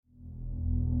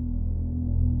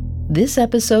This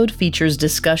episode features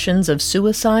discussions of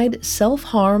suicide,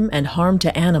 self-harm, and harm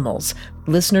to animals.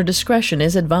 Listener discretion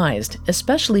is advised,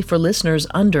 especially for listeners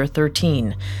under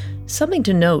 13. Something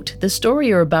to note, the story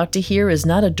you're about to hear is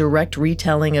not a direct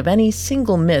retelling of any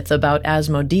single myth about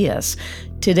Asmodeus.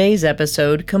 Today's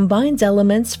episode combines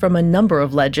elements from a number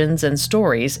of legends and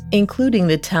stories, including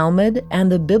the Talmud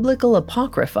and the biblical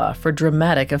Apocrypha for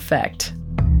dramatic effect.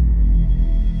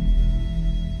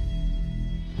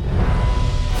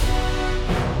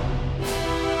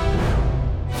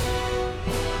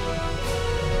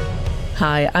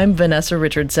 Hi, I'm Vanessa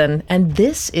Richardson, and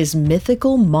this is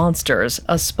Mythical Monsters,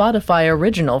 a Spotify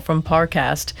original from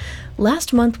Parcast.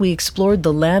 Last month we explored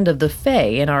the land of the Fae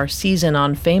in our season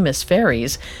on famous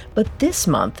fairies, but this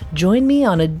month join me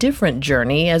on a different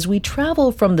journey as we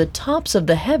travel from the tops of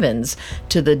the heavens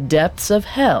to the depths of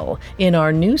hell in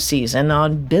our new season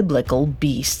on biblical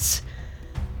beasts.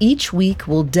 Each week,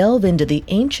 we'll delve into the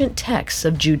ancient texts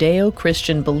of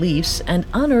Judeo-Christian beliefs and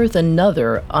unearth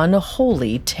another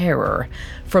unholy terror.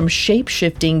 From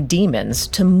shape-shifting demons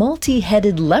to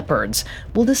multi-headed leopards,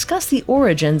 we'll discuss the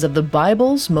origins of the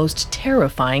Bible's most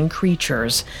terrifying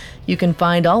creatures. You can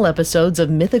find all episodes of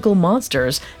Mythical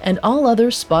Monsters and all other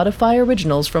Spotify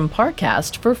originals from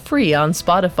Parcast for free on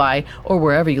Spotify or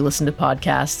wherever you listen to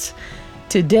podcasts.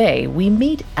 Today, we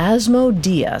meet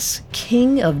Asmodeus,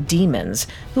 king of demons,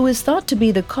 who is thought to be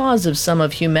the cause of some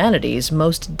of humanity's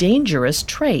most dangerous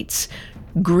traits: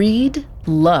 greed,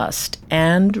 lust,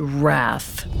 and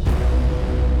wrath.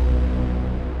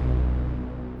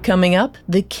 Coming up,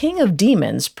 the king of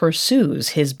demons pursues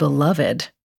his beloved.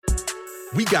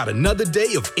 We got another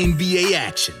day of NBA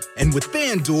action. And with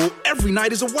FanDuel, every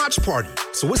night is a watch party.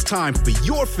 So it's time for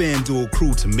your FanDuel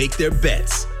crew to make their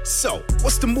bets. So,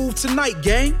 what's the move tonight,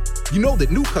 gang? You know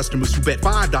that new customers who bet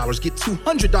 $5 get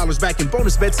 $200 back in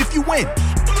bonus bets if you win.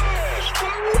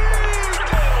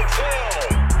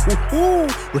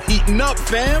 Woohoo! We're heating up,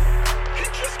 fam. You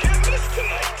just can't miss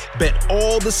tonight. Bet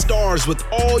all the stars with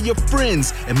all your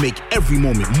friends and make every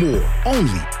moment more.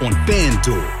 Only on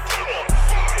FanDuel.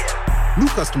 New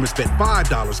customers bet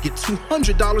 $5 get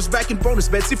 $200 back in bonus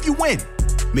bets if you win.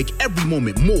 Make every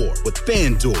moment more with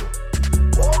FanDuel.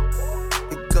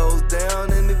 It goes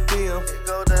down in the DM.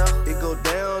 It go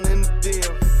down in the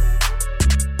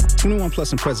DM. 21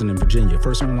 plus and present in Virginia.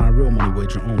 First online real money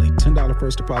wager only. $10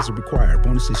 first deposit required.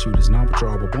 Bonus issued is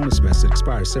non-withdrawable bonus vest that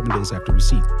expires 7 days after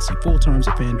receipt. See full terms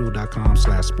at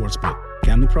FanDuel.com/sportsbook.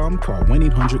 Gambling problem? Call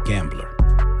 1-800-GAMBLER.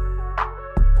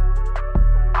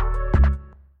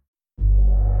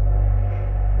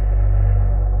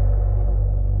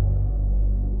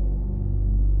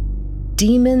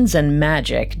 Demons and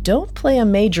magic don't play a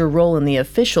major role in the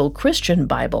official Christian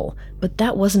Bible, but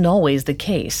that wasn't always the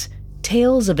case.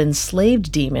 Tales of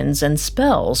enslaved demons and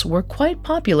spells were quite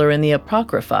popular in the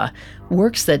Apocrypha,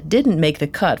 works that didn't make the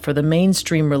cut for the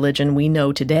mainstream religion we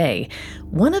know today.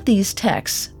 One of these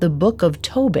texts, the Book of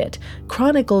Tobit,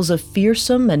 chronicles a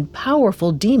fearsome and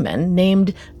powerful demon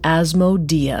named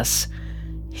Asmodeus.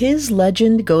 His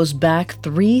legend goes back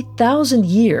 3,000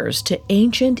 years to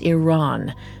ancient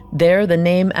Iran. There, the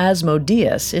name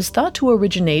Asmodeus is thought to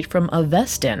originate from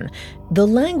Avestan, the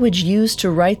language used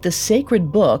to write the sacred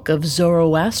book of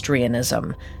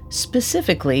Zoroastrianism.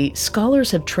 Specifically,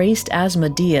 scholars have traced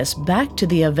Asmodeus back to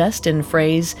the Avestan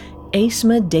phrase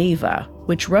Asmodeva,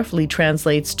 which roughly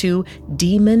translates to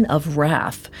demon of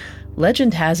wrath.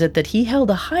 Legend has it that he held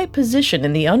a high position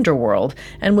in the underworld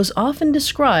and was often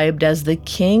described as the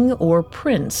king or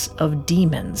prince of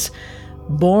demons.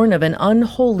 Born of an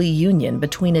unholy union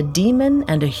between a demon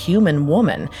and a human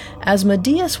woman,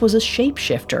 Asmodeus was a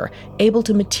shapeshifter, able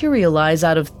to materialize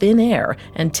out of thin air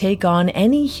and take on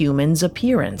any human's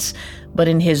appearance. But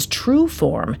in his true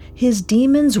form, his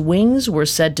demon's wings were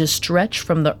said to stretch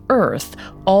from the earth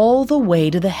all the way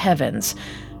to the heavens.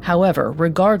 However,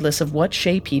 regardless of what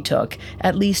shape he took,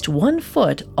 at least one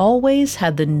foot always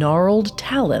had the gnarled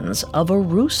talons of a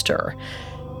rooster.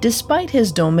 Despite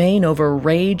his domain over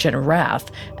rage and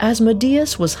wrath,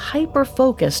 Asmodeus was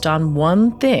hyper-focused on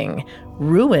one thing: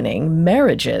 ruining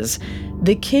marriages.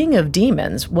 The king of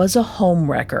demons was a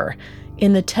homewrecker.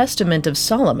 In the Testament of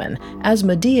Solomon,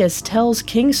 Asmodeus tells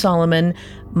King Solomon,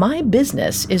 "My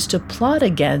business is to plot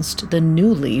against the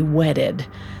newly wedded."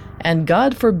 And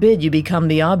God forbid you become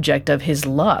the object of his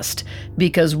lust,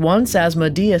 because once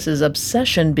Asmodeus'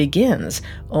 obsession begins,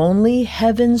 only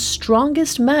heaven's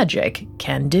strongest magic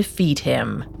can defeat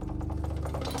him.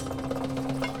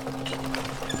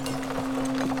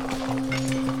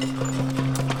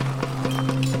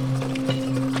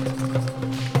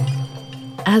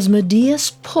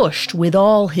 Asmodeus pushed with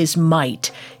all his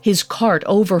might. His cart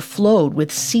overflowed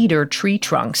with cedar tree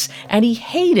trunks, and he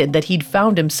hated that he'd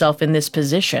found himself in this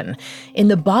position, in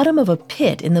the bottom of a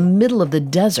pit in the middle of the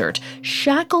desert,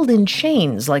 shackled in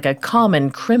chains like a common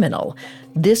criminal.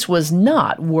 This was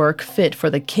not work fit for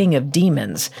the king of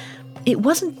demons. It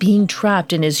wasn't being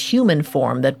trapped in his human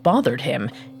form that bothered him.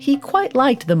 He quite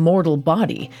liked the mortal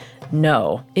body.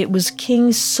 No, it was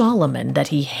King Solomon that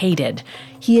he hated.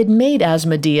 He had made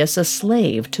Asmodeus a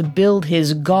slave to build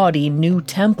his gaudy new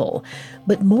temple.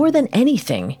 But more than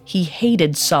anything, he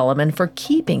hated Solomon for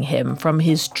keeping him from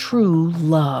his true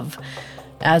love.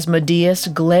 Asmodeus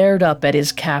glared up at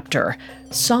his captor.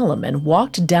 Solomon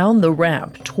walked down the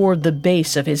ramp toward the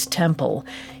base of his temple.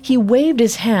 He waved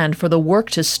his hand for the work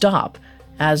to stop.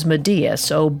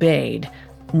 Asmodeus obeyed,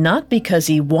 not because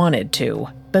he wanted to,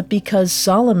 but because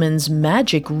Solomon's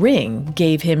magic ring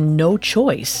gave him no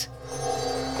choice.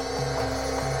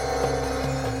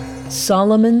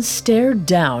 Solomon stared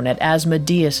down at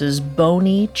Asmodeus's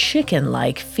bony,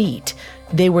 chicken-like feet.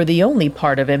 They were the only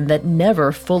part of him that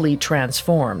never fully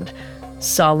transformed.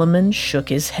 Solomon shook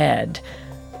his head.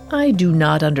 "I do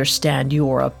not understand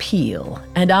your appeal,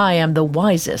 and I am the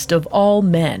wisest of all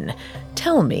men.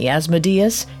 Tell me,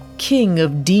 Asmodeus, king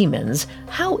of demons,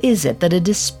 how is it that a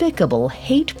despicable,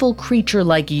 hateful creature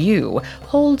like you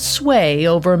holds sway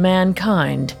over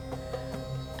mankind?"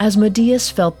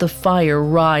 Asmodeus felt the fire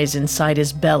rise inside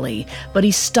his belly, but he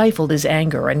stifled his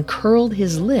anger and curled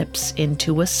his lips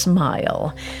into a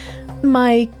smile.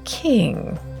 "My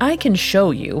king, I can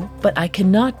show you, but I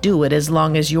cannot do it as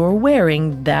long as you're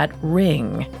wearing that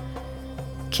ring."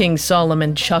 King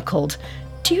Solomon chuckled.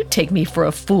 "Do you take me for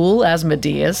a fool,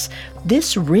 Asmodeus?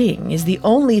 This ring is the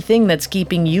only thing that's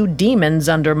keeping you demons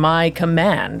under my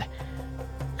command."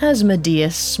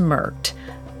 Asmodeus smirked.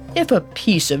 "If a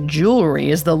piece of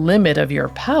jewelry is the limit of your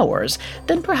powers,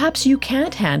 then perhaps you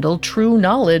can't handle true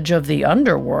knowledge of the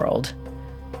underworld."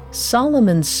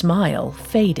 Solomon's smile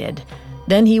faded.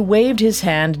 Then he waved his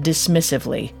hand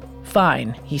dismissively.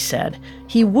 "Fine," he said.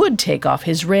 He would take off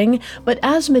his ring, but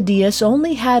Asmodeus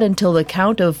only had until the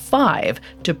count of 5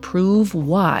 to prove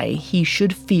why he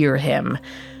should fear him.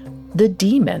 The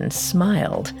demon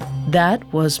smiled. That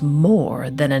was more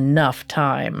than enough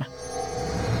time.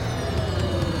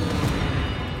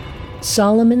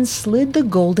 Solomon slid the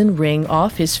golden ring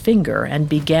off his finger and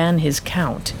began his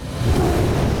count.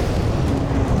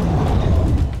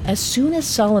 As soon as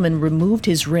Solomon removed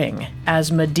his ring,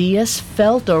 Asmodeus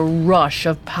felt a rush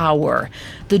of power.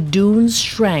 The dunes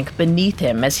shrank beneath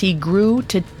him as he grew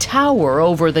to tower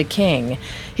over the king.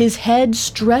 His head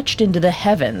stretched into the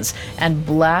heavens, and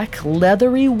black,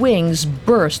 leathery wings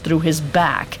burst through his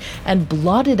back and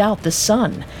blotted out the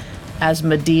sun.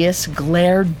 Asmodeus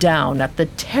glared down at the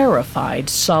terrified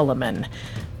Solomon.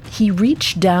 He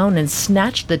reached down and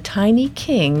snatched the tiny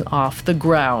king off the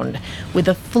ground. With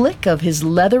a flick of his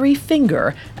leathery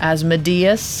finger,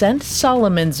 Asmodeus sent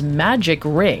Solomon's magic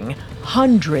ring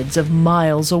hundreds of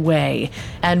miles away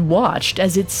and watched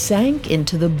as it sank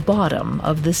into the bottom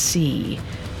of the sea.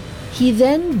 He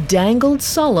then dangled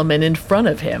Solomon in front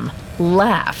of him,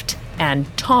 laughed, and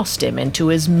tossed him into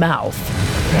his mouth.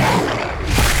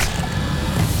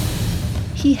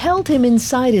 He held him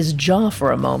inside his jaw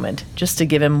for a moment, just to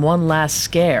give him one last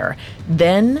scare,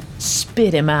 then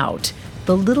spit him out.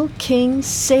 The little king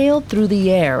sailed through the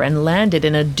air and landed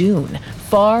in a dune,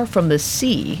 far from the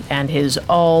sea and his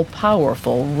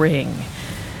all-powerful ring.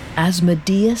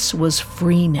 Asmodeus was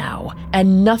free now,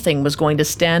 and nothing was going to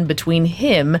stand between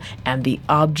him and the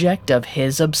object of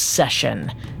his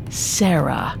obsession,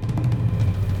 Sarah.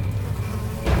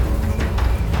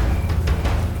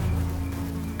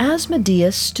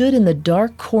 Asmodeus stood in the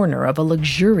dark corner of a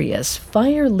luxurious,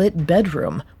 fire-lit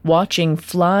bedroom, watching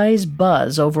flies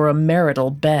buzz over a marital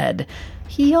bed.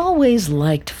 He always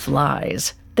liked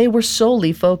flies. They were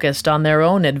solely focused on their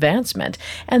own advancement,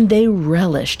 and they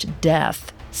relished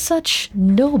death. Such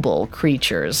noble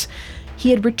creatures.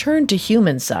 He had returned to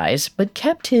human size, but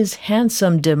kept his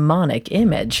handsome demonic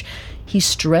image. He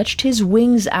stretched his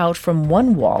wings out from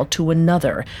one wall to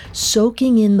another,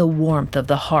 soaking in the warmth of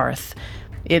the hearth.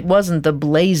 It wasn't the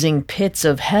blazing pits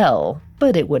of hell,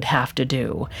 but it would have to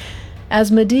do.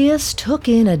 Asmodeus took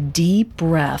in a deep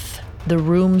breath. The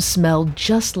room smelled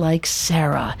just like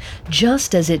Sarah,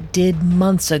 just as it did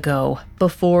months ago,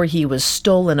 before he was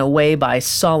stolen away by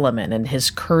Solomon and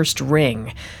his cursed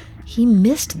ring. He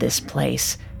missed this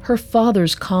place. Her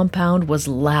father's compound was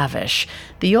lavish.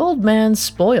 The old man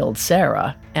spoiled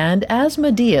Sarah, and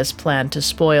Asmodeus planned to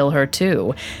spoil her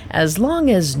too, as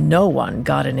long as no one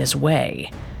got in his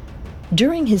way.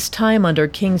 During his time under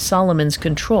King Solomon's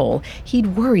control,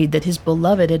 he'd worried that his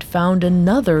beloved had found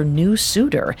another new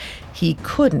suitor. He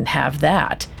couldn't have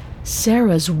that.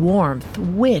 Sarah's warmth,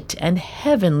 wit, and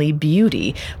heavenly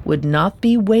beauty would not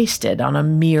be wasted on a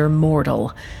mere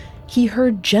mortal. He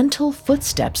heard gentle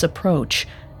footsteps approach.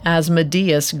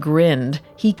 Asmodeus grinned.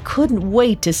 He couldn't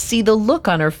wait to see the look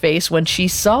on her face when she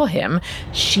saw him.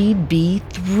 She'd be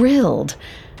thrilled.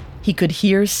 He could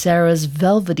hear Sarah's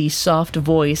velvety soft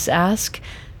voice ask,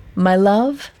 "My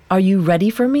love, are you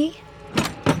ready for me?"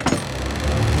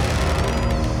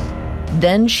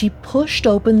 Then she pushed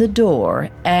open the door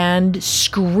and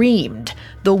screamed.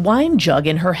 The wine jug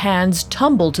in her hands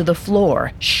tumbled to the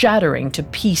floor, shattering to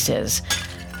pieces.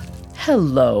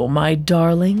 "Hello, my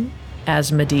darling,"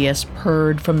 Asmodeus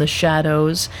purred from the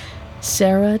shadows.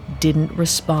 Sarah didn't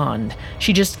respond.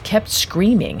 She just kept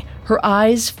screaming, her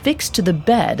eyes fixed to the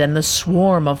bed and the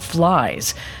swarm of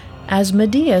flies.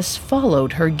 Asmodeus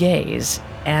followed her gaze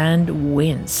and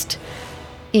winced.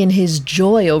 In his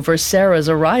joy over Sarah's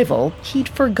arrival, he'd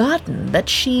forgotten that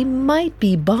she might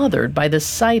be bothered by the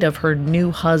sight of her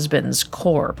new husband's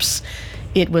corpse.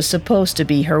 It was supposed to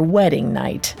be her wedding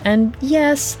night, and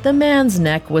yes, the man's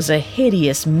neck was a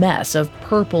hideous mess of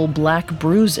purple-black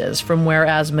bruises from where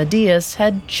Asmodeus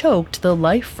had choked the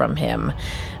life from him.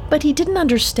 But he didn't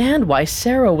understand why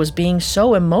Sarah was being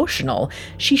so emotional.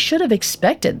 She should have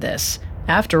expected this.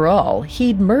 After all,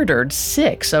 he'd murdered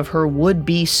 6 of her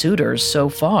would-be suitors so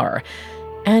far.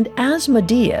 And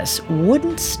Asmodeus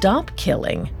wouldn't stop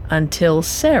killing until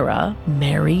Sarah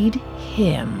married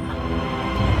him.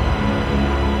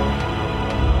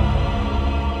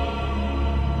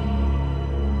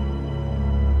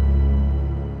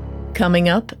 Coming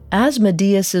up,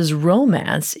 Asmodeus's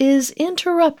romance is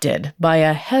interrupted by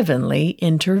a heavenly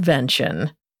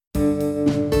intervention.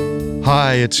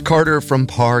 Hi, it's Carter from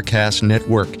Parcast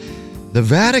Network. The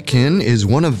Vatican is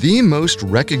one of the most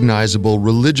recognizable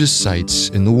religious sites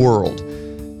in the world,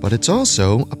 but it's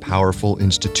also a powerful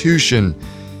institution.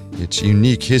 Its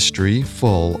unique history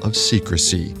full of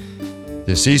secrecy.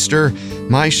 This Easter,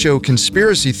 my show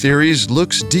Conspiracy Theories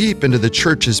looks deep into the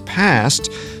Church's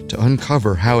past to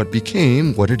uncover how it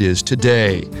became what it is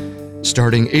today.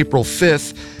 Starting April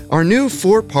 5th, our new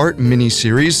 4-part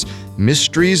miniseries,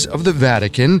 Mysteries of the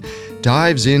Vatican,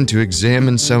 dives in to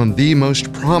examine some of the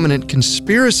most prominent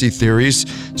conspiracy theories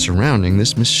surrounding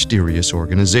this mysterious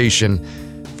organization.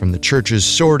 From the Church's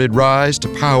sordid rise to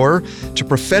power, to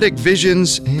prophetic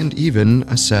visions, and even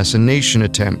assassination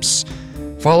attempts.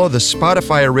 Follow the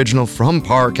Spotify original from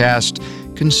Parcast,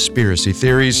 Conspiracy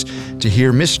Theories, to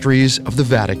hear Mysteries of the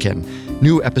Vatican.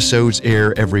 New episodes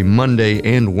air every Monday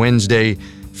and Wednesday,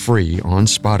 free on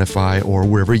Spotify or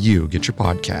wherever you get your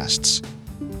podcasts.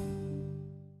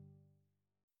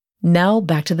 Now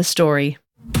back to the story.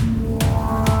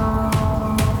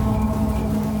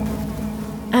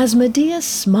 Asmodeus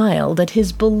smiled at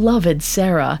his beloved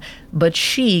Sarah, but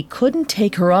she couldn't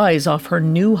take her eyes off her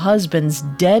new husband's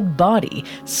dead body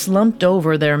slumped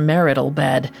over their marital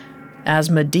bed.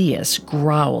 Asmodeus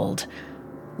growled.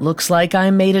 "Looks like I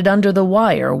made it under the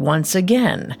wire once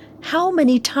again. How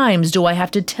many times do I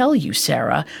have to tell you,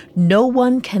 Sarah? No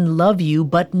one can love you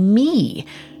but me."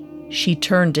 She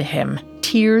turned to him,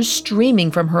 tears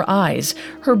streaming from her eyes,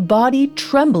 her body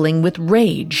trembling with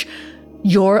rage.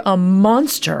 "You're a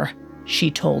monster," she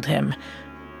told him.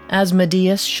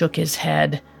 Asmodeus shook his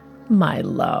head. "My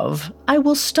love, I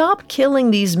will stop killing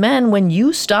these men when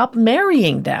you stop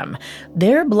marrying them.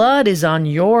 Their blood is on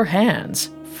your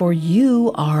hands, for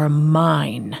you are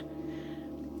mine."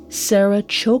 Sarah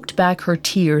choked back her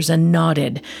tears and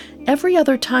nodded. Every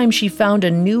other time she found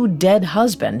a new dead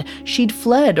husband, she'd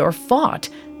fled or fought,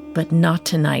 but not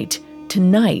tonight.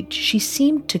 Tonight, she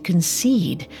seemed to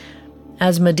concede.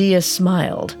 Asmodeus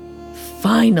smiled.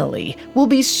 "Finally, we'll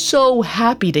be so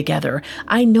happy together.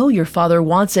 I know your father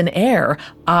wants an heir.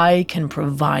 I can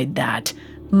provide that.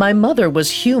 My mother was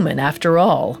human after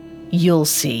all. You'll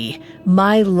see.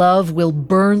 My love will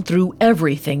burn through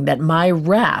everything that my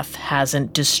wrath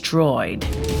hasn't destroyed."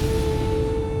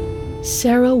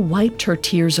 Sarah wiped her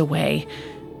tears away.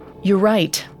 "You're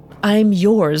right. I'm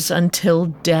yours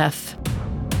until death."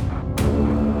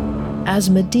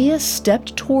 Asmodeus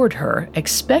stepped toward her,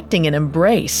 expecting an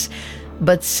embrace.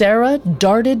 But Sarah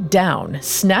darted down,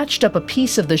 snatched up a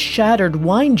piece of the shattered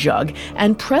wine jug,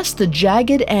 and pressed the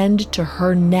jagged end to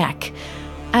her neck.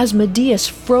 Asmodeus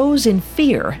froze in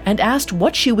fear and asked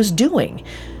what she was doing.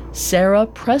 Sarah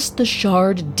pressed the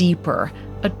shard deeper.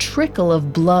 A trickle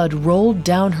of blood rolled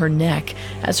down her neck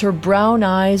as her brown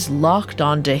eyes locked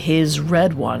onto his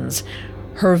red ones.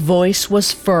 Her voice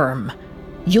was firm.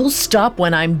 You'll stop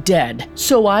when I'm dead,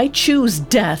 so I choose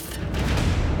death."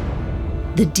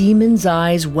 The demon's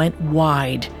eyes went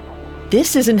wide.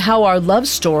 This isn't how our love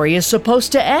story is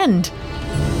supposed to end.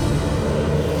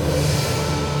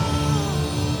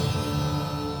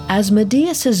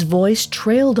 Asmodeus's voice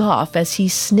trailed off as he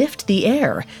sniffed the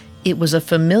air. It was a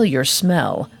familiar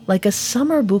smell, like a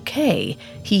summer bouquet.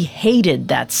 He hated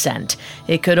that scent.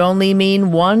 It could only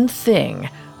mean one thing: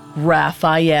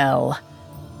 Raphael.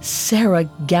 Sarah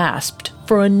gasped,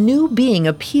 for a new being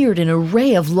appeared in a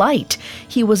ray of light.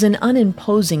 He was an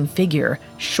unimposing figure,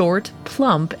 short,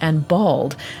 plump, and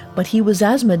bald, but he was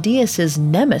Asmodeus's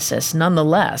nemesis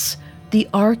nonetheless, the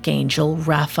archangel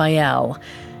Raphael.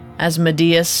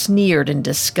 Asmodeus sneered in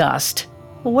disgust.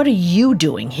 "What are you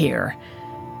doing here?"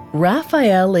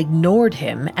 Raphael ignored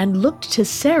him and looked to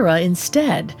Sarah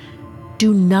instead.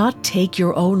 "Do not take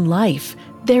your own life.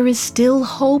 There is still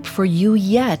hope for you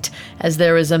yet, as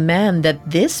there is a man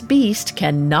that this beast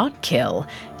cannot kill,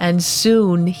 and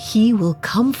soon he will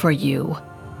come for you."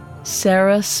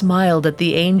 Sarah smiled at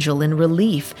the angel in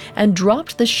relief and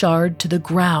dropped the shard to the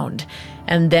ground.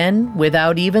 And then,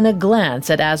 without even a glance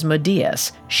at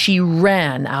Asmodeus, she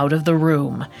ran out of the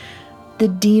room. The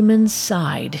demon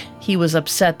sighed. He was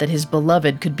upset that his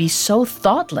beloved could be so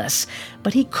thoughtless,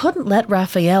 but he couldn't let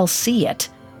Raphael see it.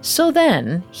 So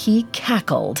then he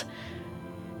cackled.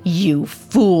 "You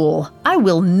fool! I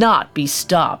will not be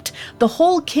stopped. The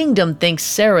whole kingdom thinks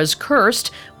Sarah's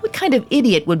cursed. What kind of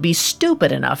idiot would be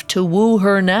stupid enough to woo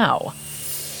her now?"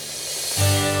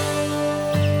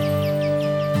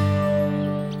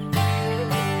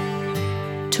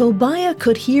 Tobiah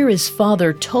could hear his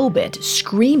father Tobit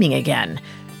screaming again.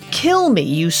 "Kill me,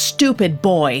 you stupid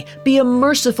boy! Be a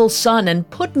merciful son and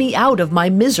put me out of my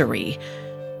misery!"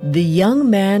 The young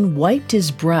man wiped his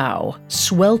brow,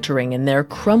 sweltering in their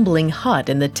crumbling hut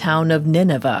in the town of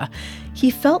Nineveh.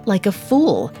 He felt like a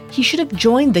fool. He should have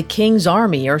joined the king's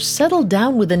army or settled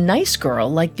down with a nice girl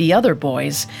like the other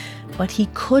boys. But he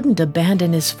couldn't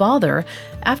abandon his father.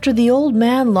 After the old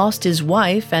man lost his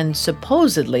wife and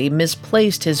supposedly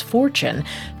misplaced his fortune,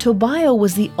 Tobiah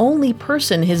was the only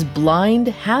person his blind,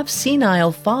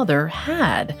 half-senile father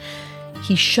had.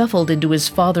 He shuffled into his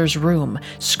father's room,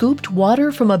 scooped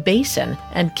water from a basin,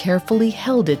 and carefully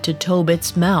held it to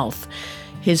Tobit's mouth.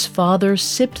 His father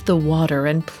sipped the water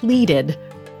and pleaded,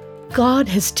 "God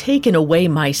has taken away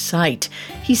my sight.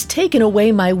 He's taken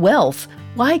away my wealth.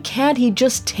 Why can't he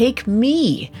just take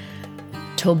me?"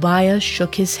 Tobiah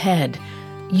shook his head.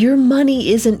 "Your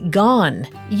money isn't gone.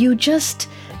 You just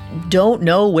don't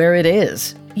know where it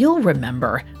is. You'll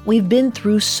remember. We've been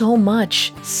through so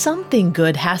much. Something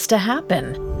good has to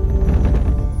happen."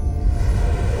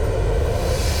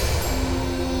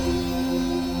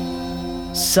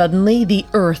 Suddenly, the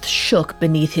earth shook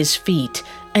beneath his feet.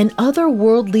 An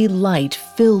otherworldly light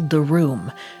filled the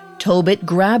room. Tobit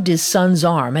grabbed his son's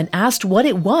arm and asked what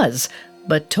it was,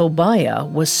 but Tobiah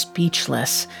was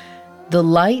speechless. The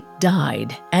light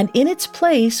died, and in its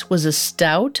place was a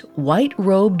stout,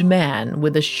 white-robed man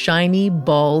with a shiny,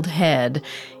 bald head.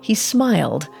 He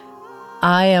smiled.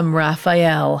 "I am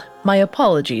Raphael. My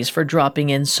apologies for dropping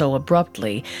in so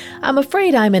abruptly. I'm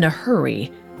afraid I'm in a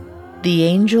hurry." The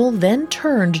angel then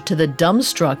turned to the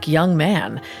dumbstruck young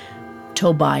man.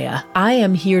 "Tobiah, I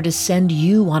am here to send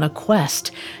you on a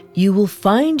quest. You will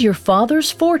find your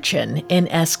father's fortune in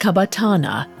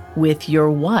Ecbatana with your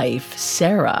wife,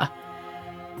 Sarah."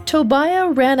 Tobiah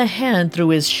ran a hand through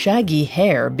his shaggy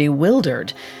hair,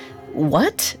 bewildered.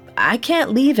 "What? I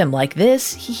can't leave him like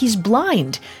this. He's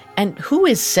blind. And who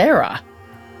is Sarah?"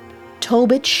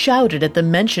 Tobit shouted at the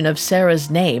mention of Sarah's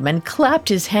name and clapped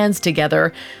his hands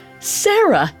together.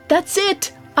 "Sarah! That's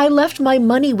it! I left my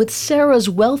money with Sarah's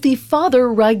wealthy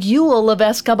father, Raguel of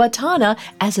Ecbatana,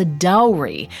 as a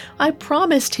dowry. I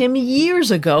promised him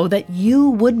years ago that you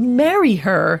would marry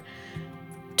her."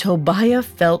 Tobiah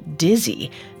felt dizzy.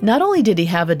 Not only did he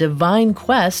have a divine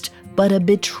quest, but a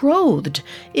betrothed.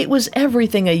 It was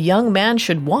everything a young man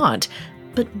should want.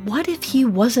 But what if he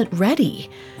wasn't ready?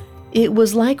 It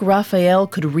was like Raphael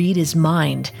could read his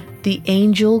mind. The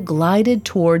angel glided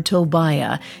toward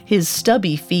Tobiah, his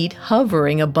stubby feet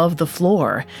hovering above the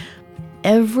floor.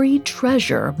 "Every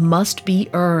treasure must be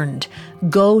earned.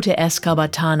 Go to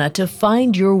Ecbatana to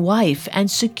find your wife and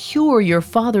secure your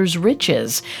father's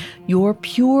riches. Your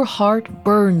pure heart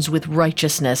burns with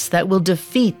righteousness that will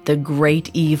defeat the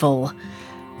great evil."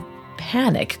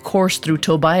 Panic coursed through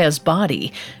Tobiah's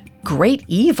body. Great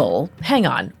evil? Hang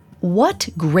on. What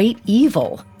great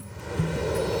evil?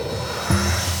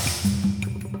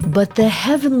 But the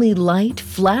heavenly light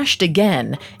flashed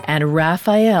again, and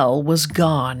Raphael was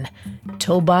gone.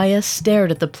 Tobiah stared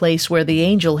at the place where the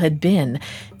angel had been.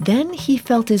 Then he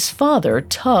felt his father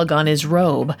tug on his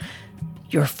robe.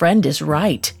 "Your friend is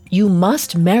right. You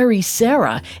must marry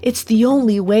Sarah. It's the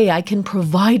only way I can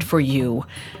provide for you."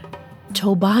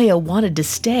 Tobiah wanted to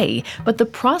stay, but the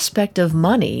prospect of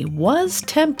money was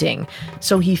tempting,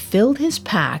 so he filled his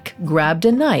pack, grabbed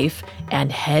a knife, and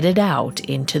headed out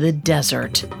into the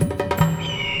desert.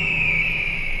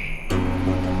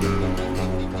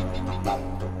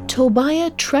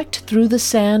 Tobiah trekked through the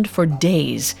sand for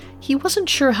days. He wasn't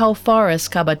sure how far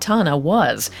Ecbatana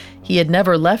was. He had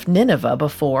never left Nineveh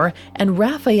before, and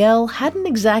Raphael hadn't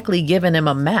exactly given him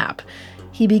a map.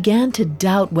 He began to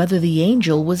doubt whether the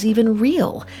angel was even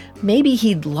real. Maybe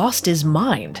he'd lost his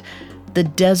mind. The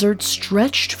desert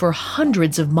stretched for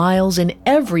hundreds of miles in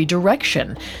every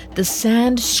direction. The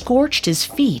sand scorched his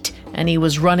feet, and he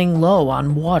was running low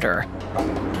on water.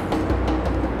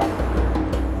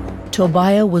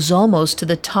 Tobiah was almost to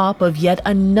the top of yet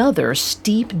another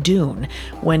steep dune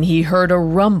when he heard a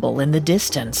rumble in the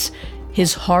distance.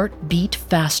 His heart beat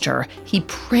faster. He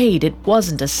prayed it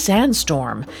wasn't a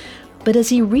sandstorm. But as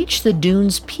he reached the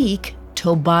dune's peak,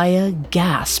 Tobiah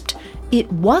gasped.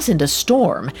 It wasn't a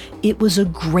storm. It was a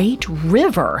great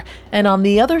river, and on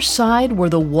the other side were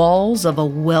the walls of a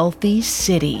wealthy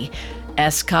city,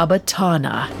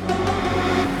 Ecbatana.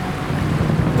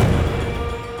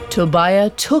 Tobiah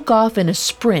took off in a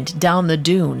sprint down the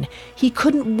dune. He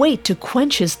couldn't wait to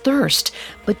quench his thirst,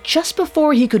 but just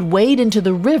before he could wade into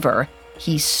the river,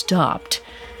 he stopped.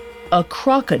 A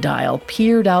crocodile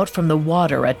peered out from the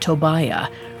water at Tobiah.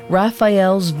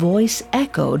 Raphael's voice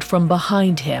echoed from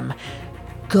behind him.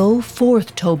 "Go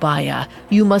forth, Tobiah.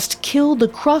 You must kill the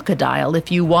crocodile if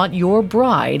you want your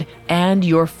bride and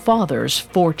your father's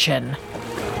fortune."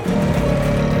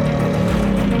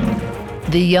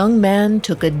 The young man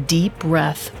took a deep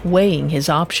breath, weighing his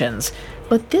options.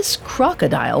 But this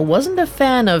crocodile wasn't a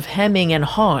fan of hemming and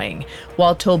hawing.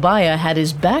 While Tobiah had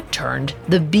his back turned,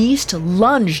 the beast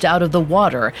lunged out of the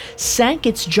water, sank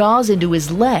its jaws into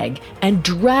his leg, and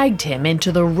dragged him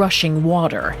into the rushing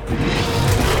water.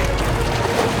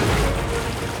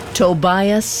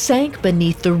 Tobiah sank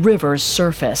beneath the river's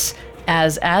surface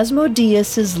as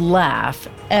Asmodeus's laugh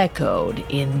echoed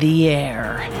in the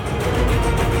air.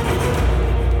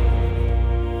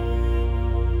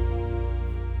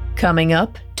 Coming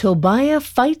up, Tobiah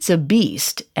fights a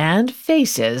beast and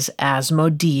faces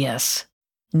Asmodeus.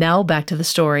 Now back to the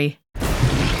story.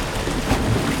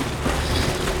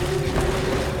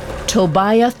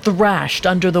 Tobiah thrashed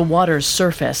under the water's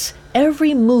surface.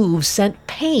 Every move sent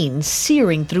pain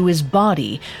searing through his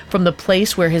body from the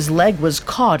place where his leg was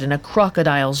caught in a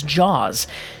crocodile's jaws.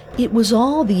 It was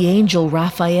all the angel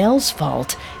Raphael's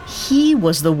fault. He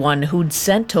was the one who'd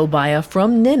sent Tobiah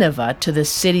from Nineveh to the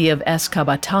city of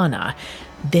Ecbatana.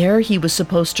 There he was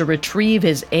supposed to retrieve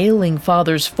his ailing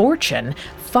father's fortune,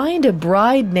 find a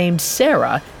bride named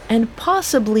Sarah, and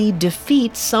possibly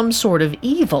defeat some sort of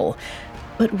evil.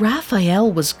 But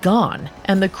Raphael was gone,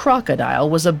 and the crocodile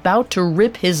was about to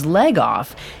rip his leg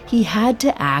off. He had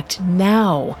to act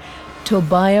now.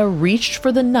 Tobiah reached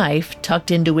for the knife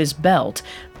tucked into his belt,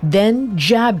 then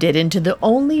jabbed it into the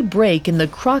only break in the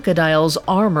crocodile's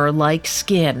armor-like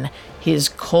skin, his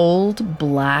cold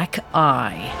black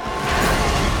eye.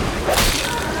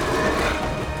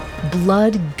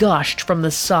 Blood gushed from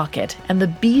the socket, and the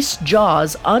beast's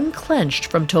jaws unclenched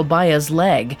from Tobiah's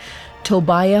leg.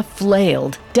 Tobiah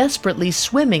flailed, desperately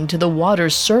swimming to the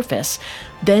water's surface,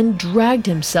 then dragged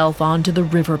himself onto the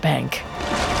riverbank.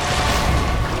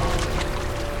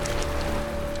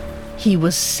 He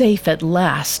was safe at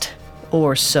last,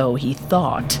 or so he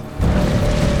thought.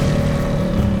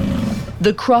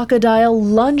 The crocodile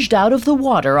lunged out of the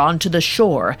water onto the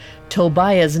shore,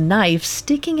 Tobiah's knife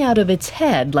sticking out of its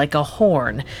head like a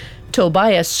horn.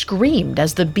 Tobiah screamed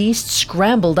as the beast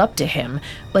scrambled up to him,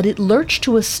 but it lurched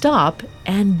to a stop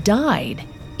and died,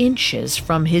 inches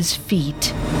from his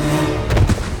feet.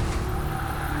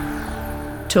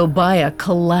 Tobiah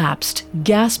collapsed,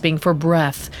 gasping for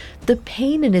breath. The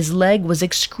pain in his leg was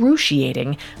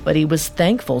excruciating, but he was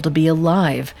thankful to be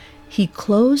alive. He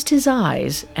closed his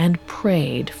eyes and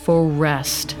prayed for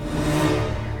rest.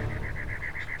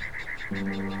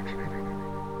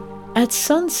 At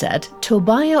sunset,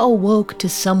 Tobiah awoke to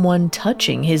someone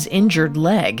touching his injured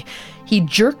leg. He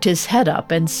jerked his head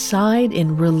up and sighed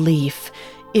in relief.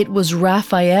 It was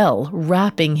Raphael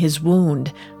wrapping his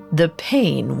wound. The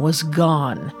pain was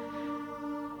gone.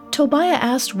 Tobiah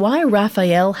asked why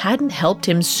Raphael hadn't helped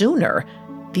him sooner.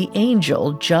 The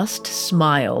angel just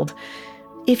smiled.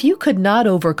 If you could not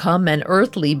overcome an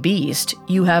earthly beast,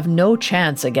 you have no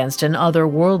chance against an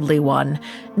otherworldly one.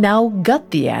 Now gut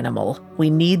the animal.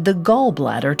 We need the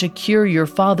gallbladder to cure your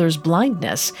father's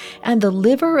blindness, and the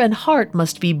liver and heart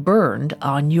must be burned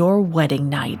on your wedding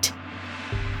night."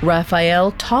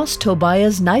 Raphael tossed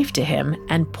Tobiah's knife to him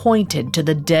and pointed to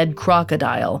the dead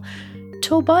crocodile.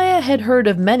 Tobiah had heard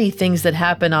of many things that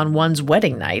happen on one's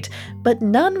wedding night, but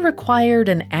none required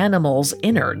an animal's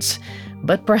innards.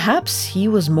 But perhaps he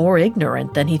was more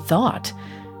ignorant than he thought.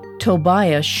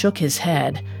 Tobiah shook his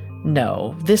head.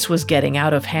 No, this was getting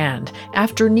out of hand.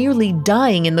 After nearly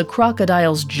dying in the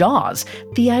crocodile's jaws,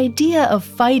 the idea of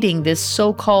fighting this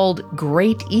so-called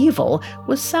great evil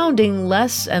was sounding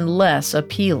less and less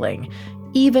appealing.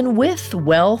 Even with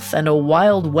wealth and a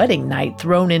wild wedding night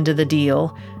thrown into the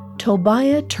deal,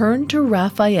 Tobiah turned to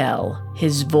Raphael,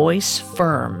 his voice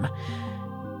firm.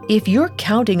 "If you're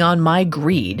counting on my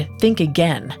greed, think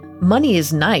again. Money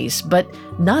is nice, but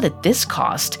not at this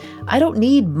cost. I don't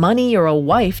need money or a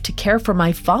wife to care for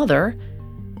my father."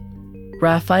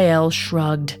 Raphael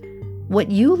shrugged.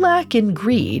 "What you lack in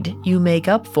greed, you make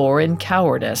up for in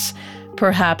cowardice.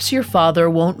 Perhaps your father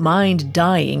won't mind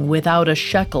dying without a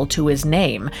shekel to his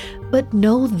name, but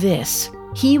know this.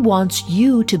 He wants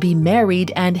you to be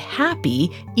married and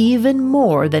happy even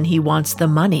more than he wants the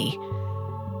money."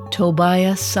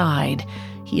 Tobiah sighed.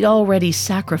 He'd already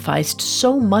sacrificed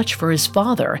so much for his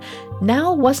father.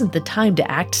 Now wasn't the time to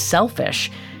act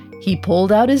selfish. He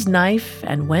pulled out his knife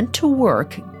and went to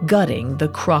work gutting the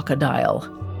crocodile.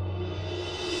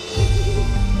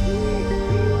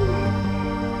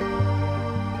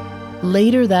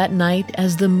 Later that night,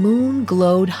 as the moon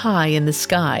glowed high in the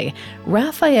sky,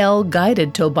 Raphael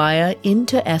guided Tobiah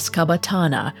into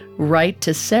Escabatana, right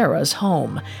to Sarah's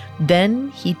home.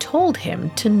 Then he told him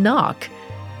to knock.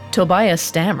 Tobiah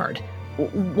stammered.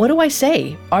 "What do I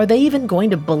say? Are they even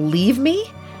going to believe me?"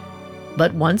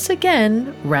 But once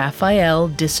again, Raphael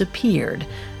disappeared.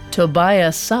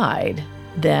 Tobiah sighed.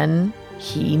 Then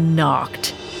he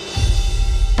knocked.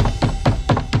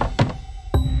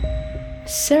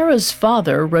 Sarah's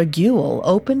father, Raguel,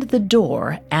 opened the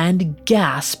door and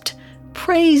gasped.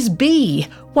 "Praise be!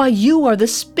 Why, you are the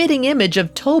spitting image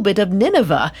of Tobit of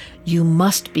Nineveh. You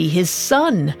must be his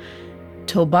son."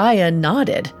 Tobiah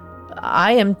nodded.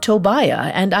 "I am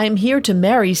Tobiah, and I am here to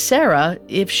marry Sarah,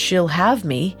 if she'll have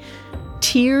me."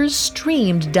 Tears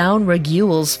streamed down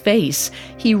Raguel's face.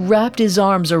 He wrapped his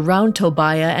arms around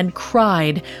Tobiah and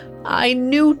cried, "I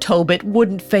knew Tobit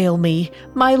wouldn't fail me.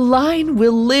 My line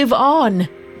will live on.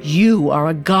 You are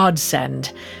a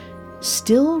godsend."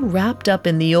 Still wrapped up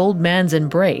in the old man's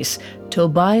embrace,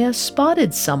 Tobiah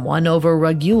spotted someone over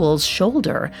Raguel's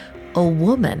shoulder, a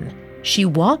woman. She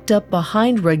walked up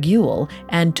behind Raguel,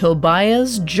 and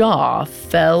Tobiah's jaw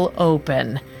fell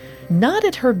open. Not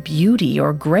at her beauty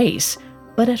or grace,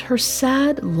 but at her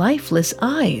sad, lifeless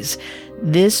eyes.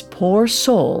 This poor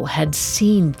soul had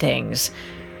seen things.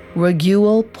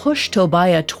 Raguel pushed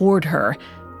Tobiah toward her.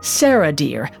 "Sarah,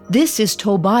 dear, this is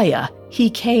Tobiah. He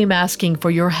came asking for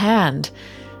your hand."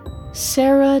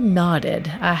 Sarah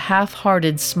nodded, a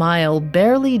half-hearted smile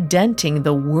barely denting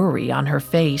the worry on her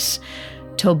face.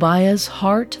 Tobiah's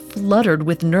heart fluttered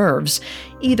with nerves.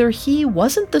 Either he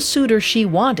wasn't the suitor she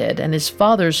wanted and his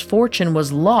father's fortune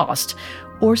was lost,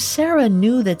 or Sarah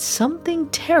knew that something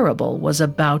terrible was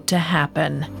about to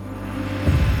happen.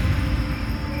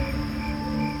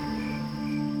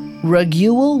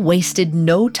 Raguel wasted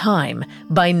no time.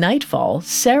 By nightfall,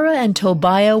 Sarah and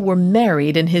Tobiah were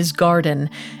married in his garden.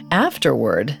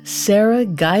 Afterward, Sarah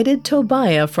guided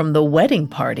Tobiah from the wedding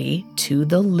party to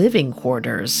the living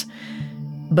quarters.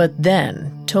 But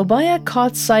then, Tobiah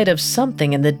caught sight of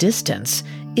something in the distance.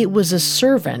 It was a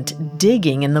servant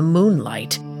digging in the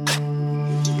moonlight.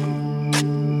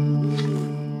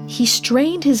 He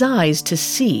strained his eyes to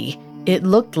see. It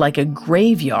looked like a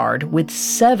graveyard with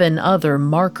 7 other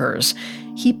markers.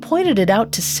 He pointed it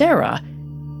out to Sarah.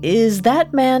 "Is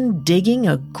that man digging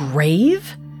a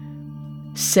grave?"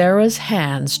 Sarah's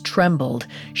hands trembled.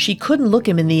 She couldn't look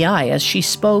him in the eye as she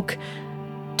spoke.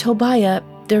 "Tobiah,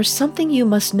 there's something you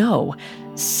must know.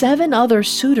 7 other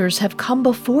suitors have come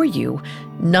before you.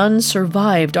 None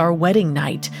survived our wedding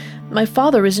night. My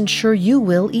father isn't sure you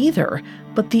will either,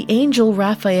 but the angel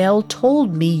Raphael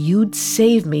told me you'd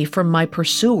save me from my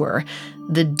pursuer,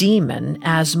 the demon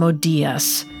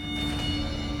Asmodeus."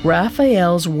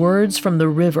 Raphael's words from the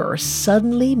river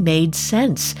suddenly made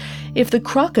sense. If the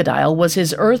crocodile was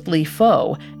his earthly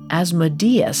foe,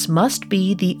 Asmodeus must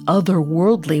be the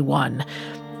otherworldly one.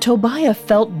 Tobiah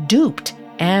felt duped,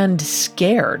 and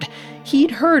scared.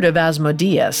 He'd heard of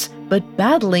Asmodeus, but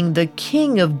battling the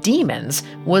king of demons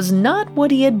was not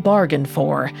what he had bargained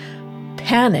for.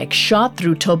 Panic shot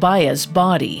through Tobiah's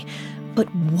body. But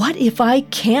what if I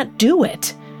can't do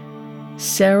it?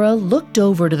 Sarah looked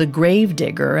over to the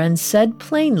gravedigger and said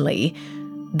plainly,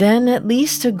 "Then at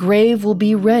least a grave will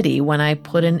be ready when I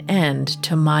put an end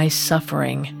to my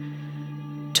suffering."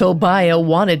 Tobiah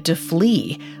wanted to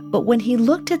flee, but when he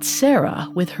looked at Sarah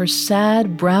with her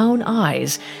sad brown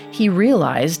eyes, he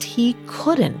realized he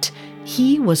couldn't.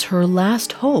 He was her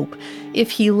last hope.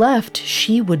 If he left,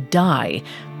 she would die,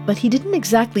 but he didn't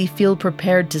exactly feel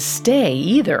prepared to stay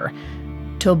either.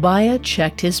 Tobiah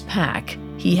checked his pack.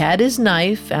 He had his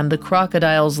knife and the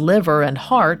crocodile's liver and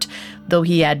heart, though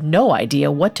he had no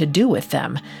idea what to do with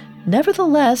them.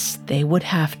 Nevertheless, they would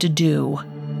have to do.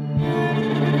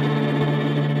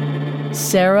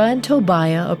 Sarah and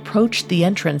Tobiah approached the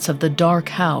entrance of the dark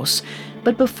house,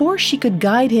 but before she could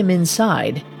guide him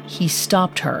inside, he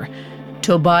stopped her.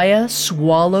 Tobiah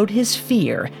swallowed his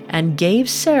fear and gave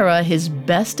Sarah his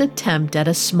best attempt at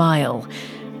a smile.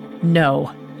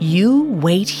 "No, you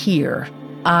wait here.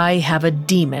 I have a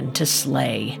demon to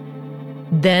slay."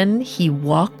 Then he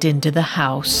walked into the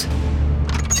house.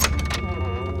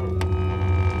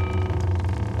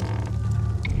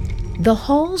 The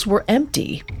halls were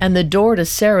empty, and the door to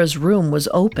Sarah's room was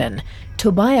open.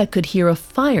 Tobiah could hear a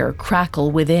fire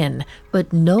crackle within,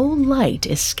 but no light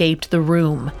escaped the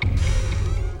room.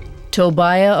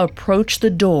 Tobiah approached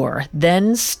the door,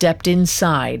 then stepped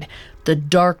inside. The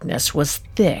darkness was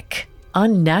thick,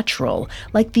 unnatural,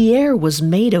 like the air was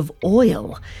made of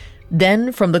oil.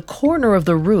 Then, from the corner of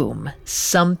the room,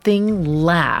 something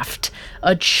laughed.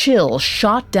 A chill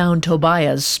shot down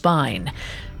Tobiah's spine.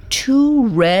 2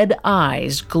 red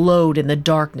eyes glowed in the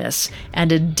darkness,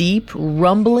 and a deep,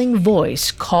 rumbling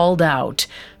voice called out,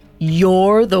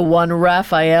 "You're the one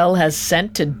Raphael has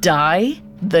sent to die?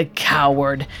 The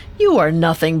coward! You are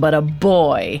nothing but a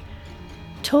boy!"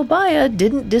 Tobiah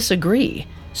didn't disagree.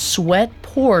 Sweat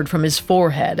poured from his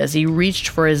forehead as he reached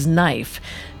for his knife.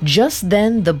 Just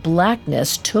then the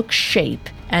blackness took shape,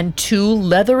 and 2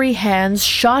 leathery hands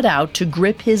shot out to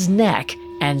grip his neck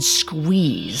and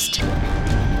squeezed.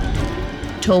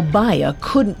 Tobiah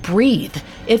couldn't breathe.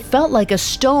 It felt like a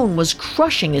stone was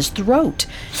crushing his throat.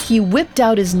 He whipped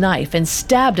out his knife and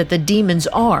stabbed at the demon's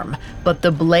arm, but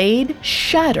the blade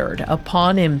shattered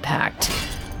upon impact.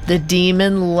 The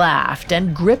demon laughed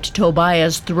and gripped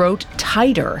Tobiah's throat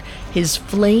tighter, his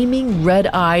flaming red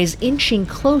eyes inching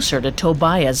closer to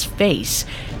Tobiah's face.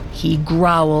 He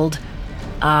growled,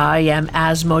 "I am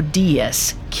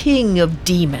Asmodeus, king of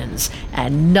demons,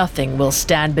 and nothing will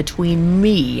stand between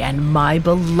me and my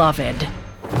beloved."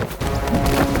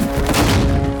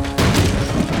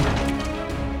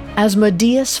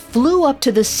 Asmodeus flew up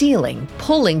to the ceiling,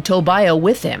 pulling Tobiah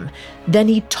with him. Then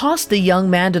he tossed the young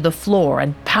man to the floor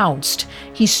and pounced.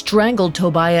 He strangled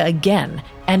Tobiah again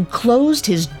and closed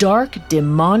his dark,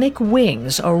 demonic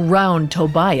wings around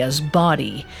Tobiah's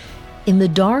body. In the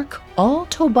dark, all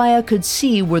Tobiah could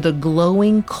see were the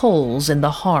glowing coals in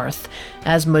the hearth.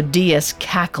 Asmodeus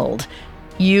cackled,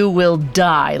 "You will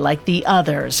die like the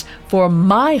others, for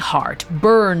my heart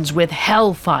burns with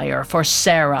hellfire for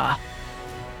Sarah."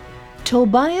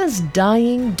 Tobiah's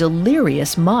dying,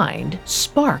 delirious mind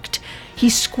sparked. He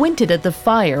squinted at the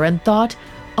fire and thought,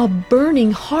 a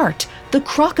burning heart, the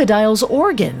crocodile's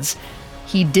organs.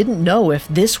 He didn't know if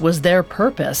this was their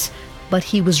purpose, but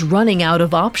he was running out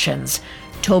of options.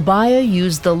 Tobiah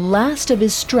used the last of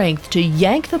his strength to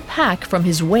yank the pack from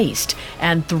his waist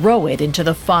and throw it into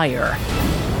the fire.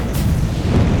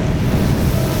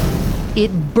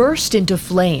 It burst into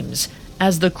flames.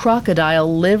 As the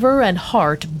crocodile liver and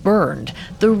heart burned,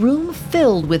 the room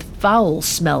filled with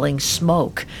foul-smelling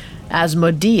smoke.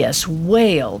 Asmodeus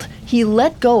wailed. He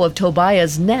let go of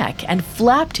Tobiah's neck and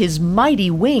flapped his mighty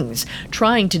wings,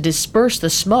 trying to disperse the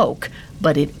smoke,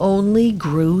 but it only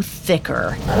grew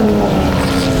thicker.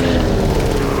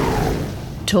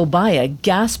 Tobiah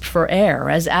gasped for air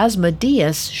as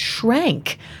Asmodeus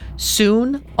shrank.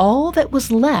 Soon, all that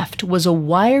was left was a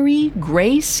wiry,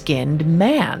 gray-skinned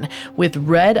man with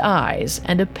red eyes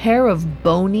and a pair of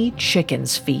bony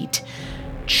chicken's feet.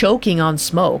 Choking on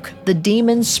smoke, the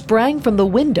demon sprang from the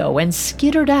window and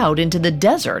skittered out into the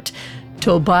desert.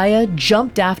 Tobiah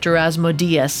jumped after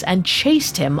Asmodeus and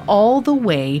chased him all the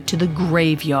way to the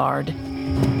graveyard.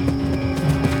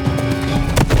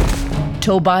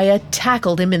 Tobiah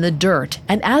tackled him in the dirt,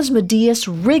 and Asmodeus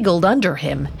wriggled under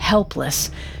him,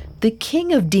 helpless. The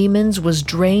king of demons was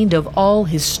drained of all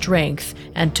his strength,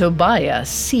 and Tobiah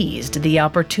seized the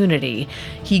opportunity.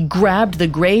 He grabbed the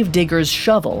gravedigger's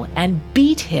shovel and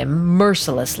beat him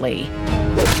mercilessly.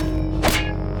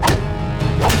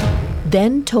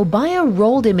 Then Tobiah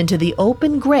rolled him into the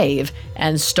open grave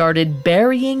and started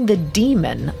burying the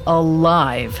demon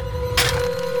alive.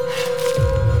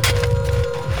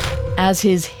 As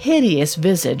his hideous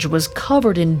visage was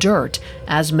covered in dirt,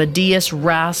 Asmodeus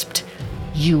rasped,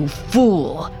 "You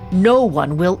fool! No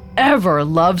one will ever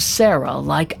love Sarah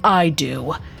like I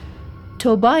do."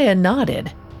 Tobiah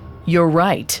nodded. "You're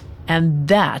right, and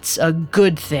that's a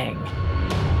good thing."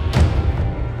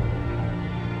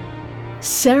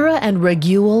 Sarah and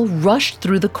Raguel rushed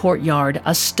through the courtyard,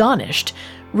 astonished.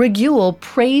 Raguel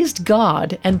praised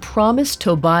God and promised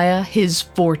Tobiah his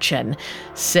fortune.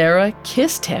 Sarah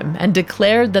kissed him and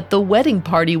declared that the wedding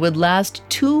party would last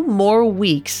 2 more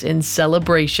weeks in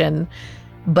celebration.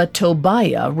 But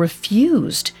Tobiah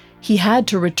refused. He had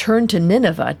to return to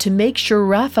Nineveh to make sure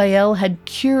Raphael had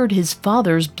cured his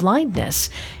father's blindness.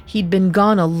 He'd been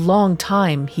gone a long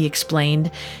time, he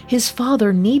explained. His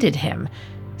father needed him.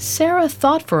 Sarah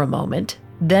thought for a moment,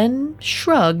 then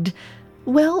shrugged.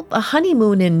 Well, a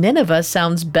honeymoon in Nineveh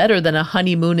sounds better than a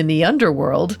honeymoon in the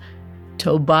underworld.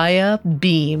 Tobiah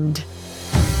beamed.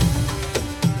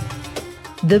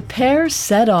 The pair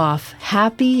set off,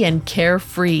 happy and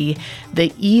carefree.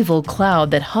 The evil cloud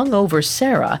that hung over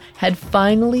Sarah had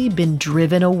finally been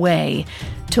driven away.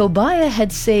 Tobiah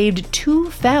had saved 2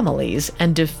 families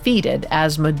and defeated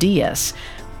Asmodeus.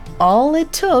 All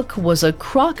it took was a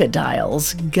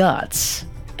crocodile's guts.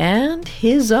 And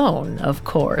his own, of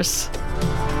course.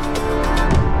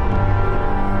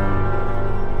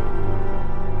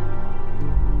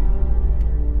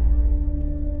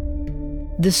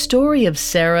 The story of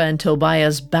Sarah and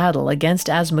Tobiah's battle against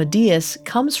Asmodeus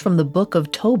comes from the Book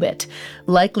of Tobit.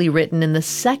 Likely written in the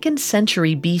 2nd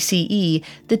century BCE,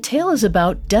 the tale is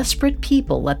about desperate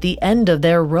people at the end of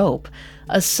their rope.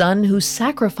 A son who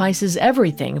sacrifices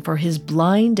everything for his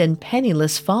blind and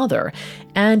penniless father,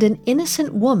 and an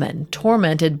innocent woman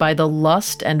tormented by the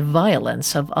lust and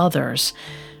violence of others.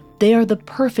 They are the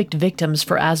perfect victims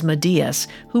for Asmodeus,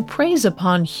 who preys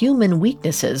upon human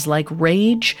weaknesses like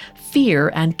rage, fear,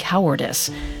 and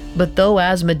cowardice. But though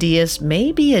Asmodeus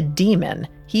may be a demon,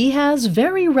 he has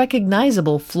very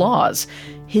recognizable flaws.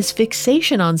 His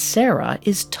fixation on Sarah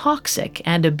is toxic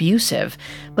and abusive,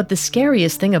 but the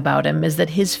scariest thing about him is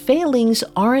that his failings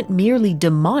aren't merely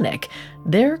demonic,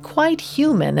 they're quite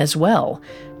human as well.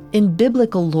 In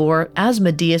biblical lore,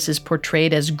 Asmodeus is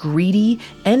portrayed as greedy,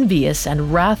 envious,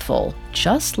 and wrathful,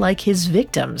 just like his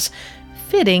victims.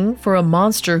 Fitting for a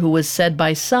monster who was said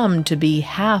by some to be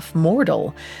half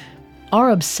mortal.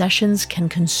 Our obsessions can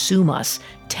consume us,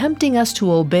 tempting us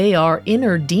to obey our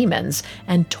inner demons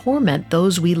and torment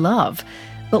those we love.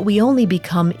 But we only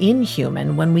become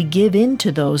inhuman when we give in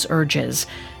to those urges.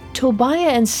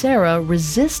 Tobiah and Sarah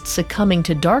resist succumbing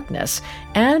to darkness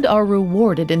and are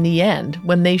rewarded in the end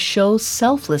when they show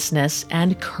selflessness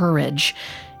and courage.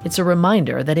 It's a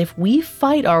reminder that if we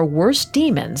fight our worst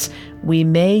demons, we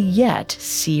may yet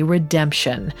see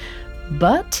redemption.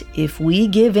 But if we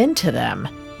give in to them,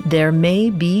 there may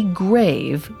be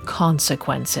grave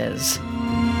consequences.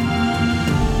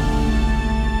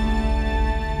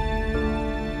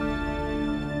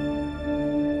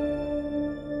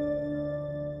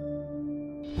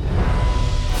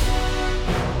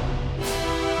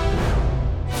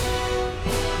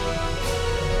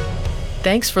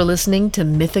 Thanks for listening to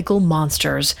Mythical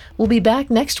Monsters. We'll be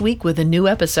back next week with a new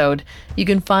episode. You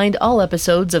can find all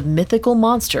episodes of Mythical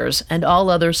Monsters and all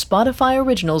other Spotify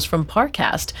originals from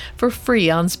Parcast for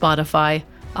free on Spotify.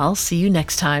 I'll see you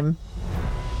next time.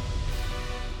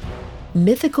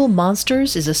 Mythical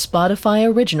Monsters is a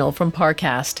Spotify original from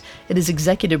Parcast. It is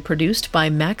executive produced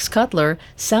by Max Cutler,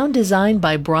 sound designed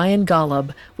by Brian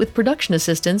Golub, with production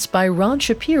assistance by Ron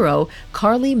Shapiro,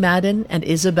 Carly Madden, and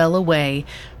Isabella Way.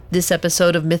 This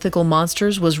episode of Mythical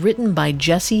Monsters was written by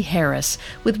Jesse Harris,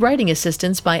 with writing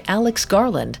assistance by Alex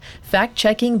Garland,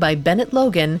 fact-checking by Bennett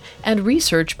Logan, and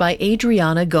research by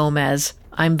Adriana Gomez.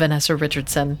 I'm Vanessa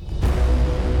Richardson.